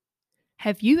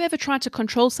Have you ever tried to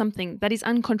control something that is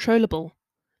uncontrollable?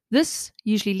 This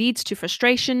usually leads to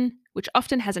frustration, which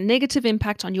often has a negative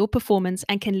impact on your performance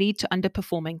and can lead to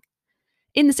underperforming.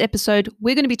 In this episode,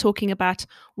 we're going to be talking about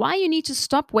why you need to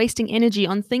stop wasting energy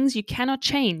on things you cannot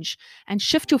change and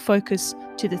shift your focus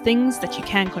to the things that you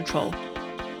can control.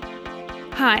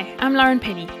 Hi, I'm Lauren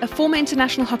Penny, a former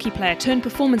international hockey player turned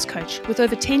performance coach with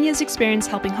over 10 years' experience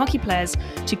helping hockey players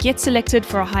to get selected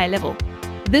for a higher level.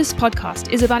 This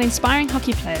podcast is about inspiring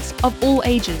hockey players of all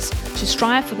ages to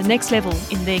strive for the next level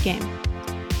in their game.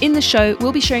 In the show,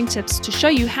 we'll be sharing tips to show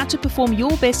you how to perform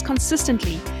your best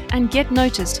consistently and get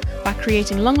noticed by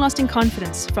creating long-lasting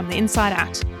confidence from the inside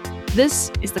out.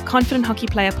 This is the Confident Hockey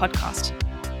Player Podcast.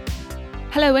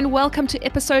 Hello and welcome to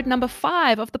episode number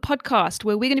 5 of the podcast,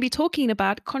 where we're going to be talking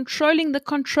about controlling the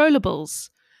controllables.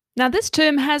 Now, this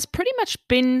term has pretty much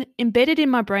been embedded in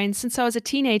my brain since I was a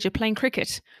teenager playing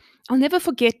cricket. I'll never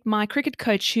forget my cricket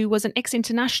coach, who was an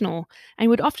ex-international and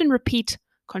would often repeat,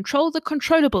 "Control the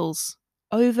controllables,"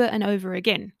 over and over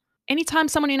again. Anytime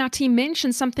someone in our team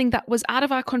mentioned something that was out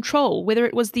of our control, whether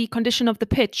it was the condition of the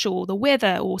pitch or the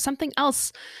weather or something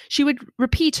else, she would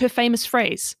repeat her famous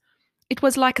phrase. It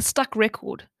was like a stuck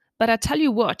record, but I tell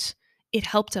you what, it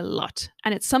helped a lot,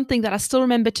 and it's something that I still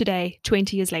remember today,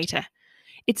 20 years later.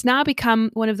 It's now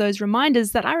become one of those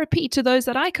reminders that I repeat to those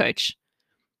that I coach.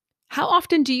 How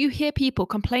often do you hear people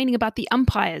complaining about the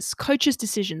umpires, coaches'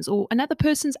 decisions, or another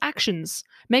person's actions,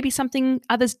 maybe something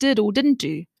others did or didn't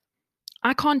do?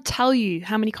 I can't tell you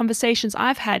how many conversations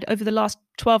I've had over the last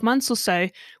 12 months or so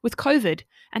with COVID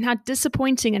and how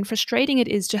disappointing and frustrating it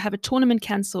is to have a tournament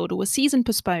cancelled or a season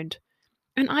postponed.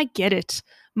 And I get it.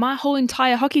 My whole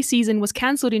entire hockey season was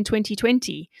cancelled in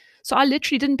 2020, so I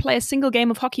literally didn't play a single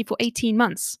game of hockey for 18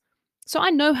 months. So I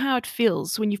know how it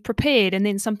feels when you've prepared and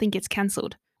then something gets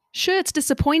cancelled. Sure, it's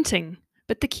disappointing,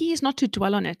 but the key is not to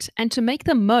dwell on it and to make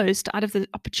the most out of the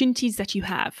opportunities that you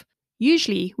have.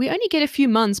 Usually, we only get a few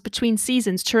months between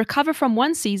seasons to recover from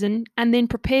one season and then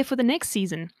prepare for the next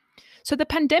season. So the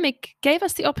pandemic gave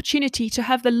us the opportunity to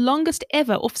have the longest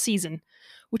ever off-season,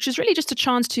 which is really just a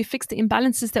chance to fix the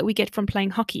imbalances that we get from playing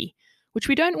hockey, which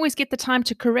we don't always get the time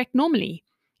to correct normally.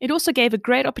 It also gave a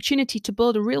great opportunity to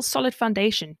build a real solid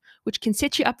foundation, which can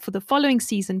set you up for the following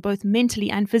season both mentally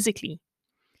and physically.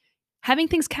 Having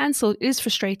things cancelled is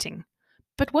frustrating,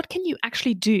 but what can you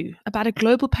actually do about a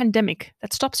global pandemic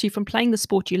that stops you from playing the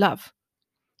sport you love?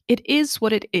 It is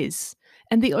what it is,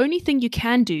 and the only thing you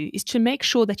can do is to make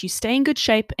sure that you stay in good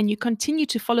shape and you continue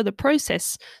to follow the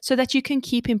process so that you can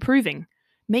keep improving,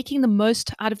 making the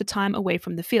most out of the time away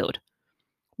from the field.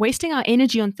 Wasting our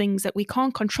energy on things that we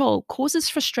can't control causes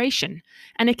frustration,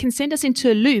 and it can send us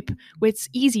into a loop where it's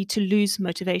easy to lose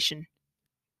motivation.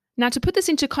 Now, to put this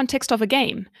into context of a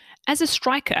game, as a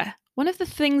striker, one of the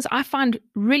things I find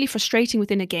really frustrating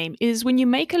within a game is when you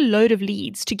make a load of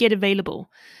leads to get available,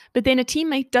 but then a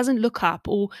teammate doesn't look up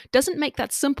or doesn't make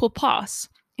that simple pass,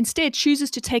 instead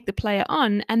chooses to take the player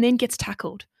on and then gets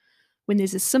tackled, when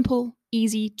there's a simple,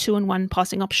 easy 2-on-1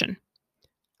 passing option.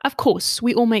 Of course,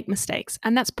 we all make mistakes,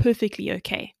 and that's perfectly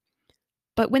okay.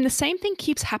 But when the same thing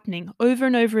keeps happening over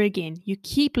and over again, you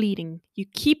keep leading, you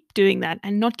keep doing that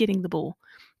and not getting the ball,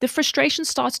 the frustration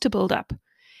starts to build up.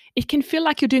 It can feel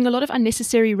like you're doing a lot of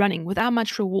unnecessary running without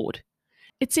much reward.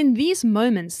 It's in these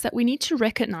moments that we need to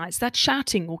recognize that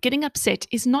shouting or getting upset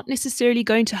is not necessarily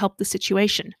going to help the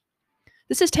situation.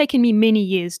 This has taken me many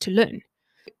years to learn.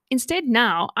 Instead,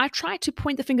 now, I try to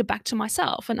point the finger back to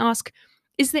myself and ask,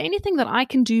 is there anything that I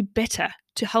can do better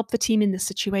to help the team in this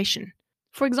situation?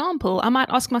 For example, I might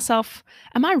ask myself,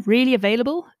 am I really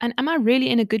available and am I really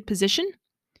in a good position?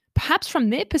 Perhaps from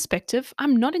their perspective,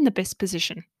 I'm not in the best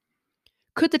position.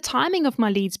 Could the timing of my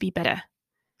leads be better?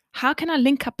 How can I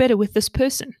link up better with this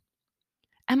person?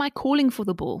 Am I calling for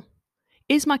the ball?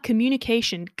 Is my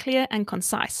communication clear and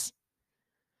concise?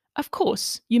 Of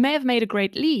course, you may have made a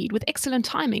great lead with excellent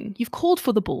timing. You've called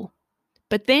for the ball,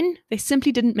 but then they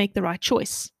simply didn't make the right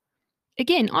choice.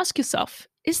 Again, ask yourself,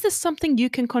 is this something you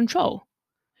can control?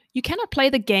 You cannot play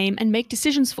the game and make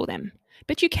decisions for them,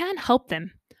 but you can help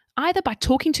them, either by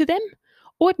talking to them,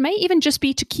 or it may even just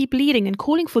be to keep leading and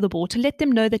calling for the ball to let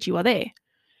them know that you are there.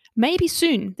 Maybe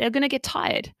soon they're going to get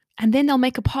tired, and then they'll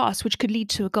make a pass which could lead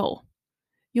to a goal.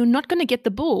 You're not going to get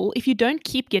the ball if you don't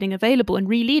keep getting available and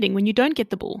re-leading when you don't get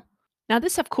the ball. Now,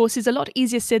 this, of course, is a lot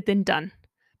easier said than done,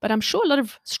 but I'm sure a lot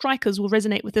of strikers will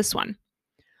resonate with this one.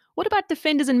 What about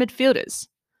defenders and midfielders?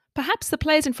 Perhaps the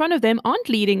players in front of them aren't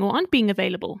leading or aren't being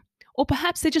available. Or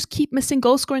perhaps they just keep missing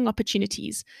goal-scoring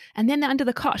opportunities, and then they're under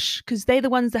the cosh because they're the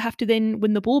ones that have to then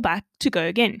win the ball back to go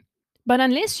again. But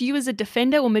unless you as a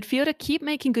defender or midfielder keep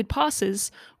making good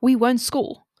passes, we won't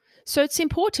score. So it's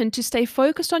important to stay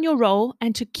focused on your role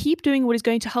and to keep doing what is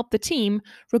going to help the team,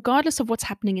 regardless of what's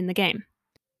happening in the game.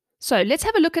 So let's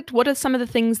have a look at what are some of the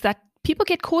things that people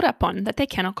get caught up on that they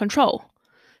cannot control.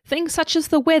 Things such as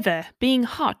the weather, being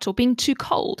hot or being too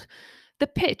cold, the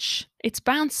pitch, it's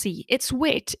bouncy, it's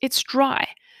wet, it's dry,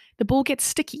 the ball gets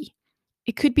sticky.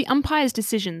 It could be umpires'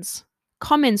 decisions,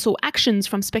 comments or actions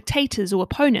from spectators or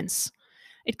opponents.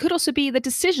 It could also be the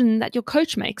decision that your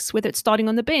coach makes, whether it's starting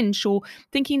on the bench or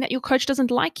thinking that your coach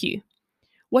doesn't like you.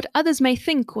 What others may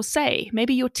think or say,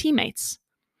 maybe your teammates.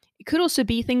 It could also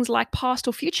be things like past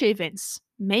or future events.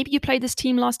 Maybe you played this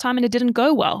team last time and it didn't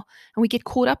go well, and we get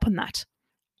caught up on that.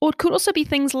 Or it could also be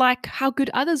things like how good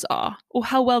others are or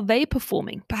how well they're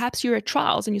performing. Perhaps you're at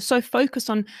trials and you're so focused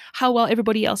on how well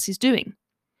everybody else is doing.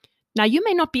 Now, you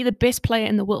may not be the best player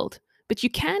in the world, but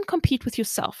you can compete with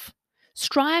yourself.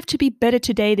 Strive to be better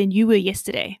today than you were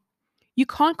yesterday. You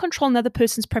can't control another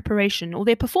person's preparation or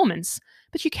their performance,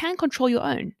 but you can control your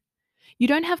own. You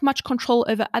don't have much control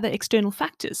over other external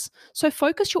factors, so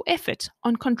focus your effort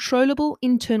on controllable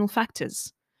internal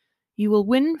factors. You will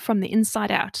win from the inside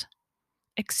out.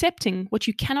 Accepting what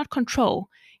you cannot control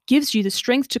gives you the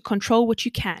strength to control what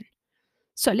you can.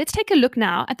 So let's take a look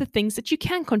now at the things that you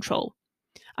can control.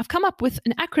 I've come up with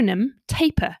an acronym,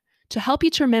 TAPER, to help you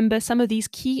to remember some of these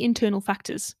key internal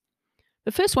factors.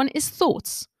 The first one is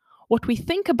thoughts. What we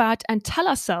think about and tell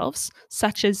ourselves,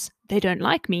 such as, they don't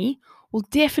like me, will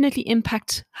definitely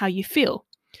impact how you feel.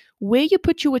 Where you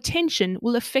put your attention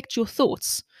will affect your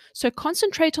thoughts, so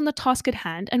concentrate on the task at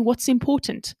hand and what's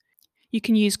important. You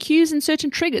can use cues and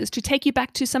certain triggers to take you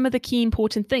back to some of the key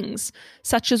important things,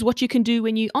 such as what you can do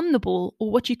when you're on the ball or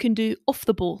what you can do off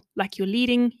the ball, like your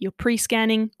leading, your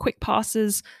pre-scanning, quick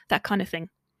passes, that kind of thing.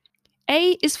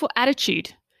 A is for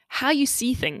attitude, how you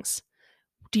see things.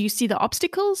 Do you see the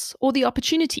obstacles or the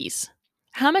opportunities?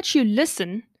 How much you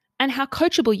listen and how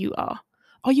coachable you are.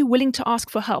 Are you willing to ask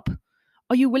for help?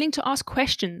 Are you willing to ask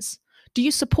questions? Do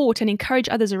you support and encourage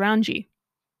others around you?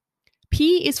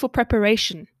 P is for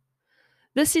preparation.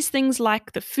 This is things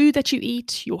like the food that you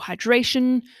eat, your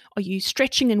hydration. Are you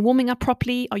stretching and warming up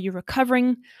properly? Are you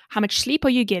recovering? How much sleep are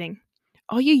you getting?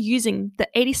 Are you using the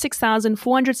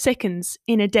 86,400 seconds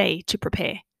in a day to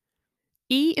prepare?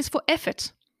 E is for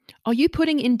effort. Are you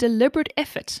putting in deliberate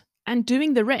effort and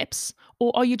doing the reps,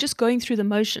 or are you just going through the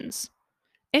motions?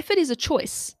 Effort is a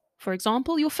choice. For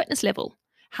example, your fitness level,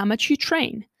 how much you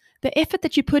train, the effort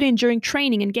that you put in during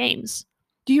training and games.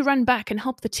 Do you run back and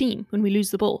help the team when we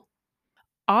lose the ball?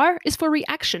 R is for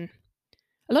reaction.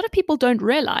 A lot of people don't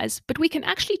realize, but we can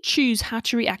actually choose how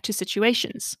to react to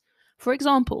situations. For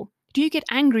example, do you get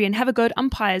angry and have a go at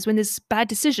umpires when there's bad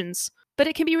decisions? But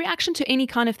it can be reaction to any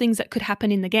kind of things that could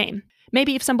happen in the game.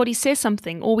 Maybe if somebody says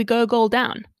something or we go a goal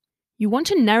down. You want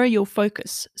to narrow your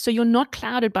focus so you're not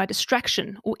clouded by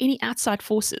distraction or any outside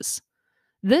forces.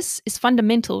 This is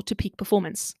fundamental to peak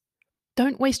performance.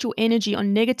 Don't waste your energy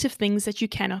on negative things that you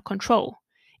cannot control.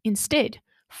 Instead,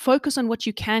 focus on what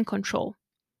you can control.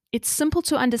 It's simple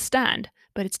to understand,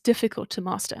 but it's difficult to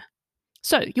master.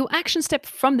 So, your action step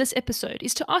from this episode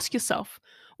is to ask yourself,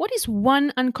 what is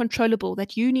one uncontrollable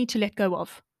that you need to let go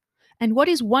of? And what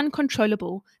is one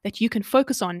controllable that you can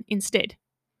focus on instead?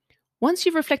 Once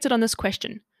you've reflected on this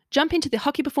question, jump into the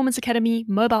Hockey Performance Academy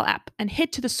mobile app and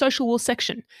head to the social wall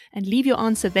section and leave your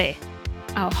answer there.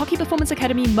 Our Hockey Performance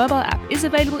Academy mobile app is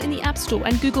available in the App Store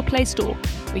and Google Play Store,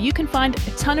 where you can find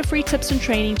a ton of free tips and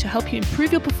training to help you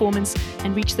improve your performance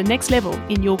and reach the next level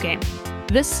in your game.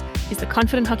 This is the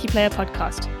Confident Hockey Player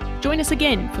Podcast. Join us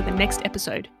again for the next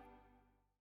episode.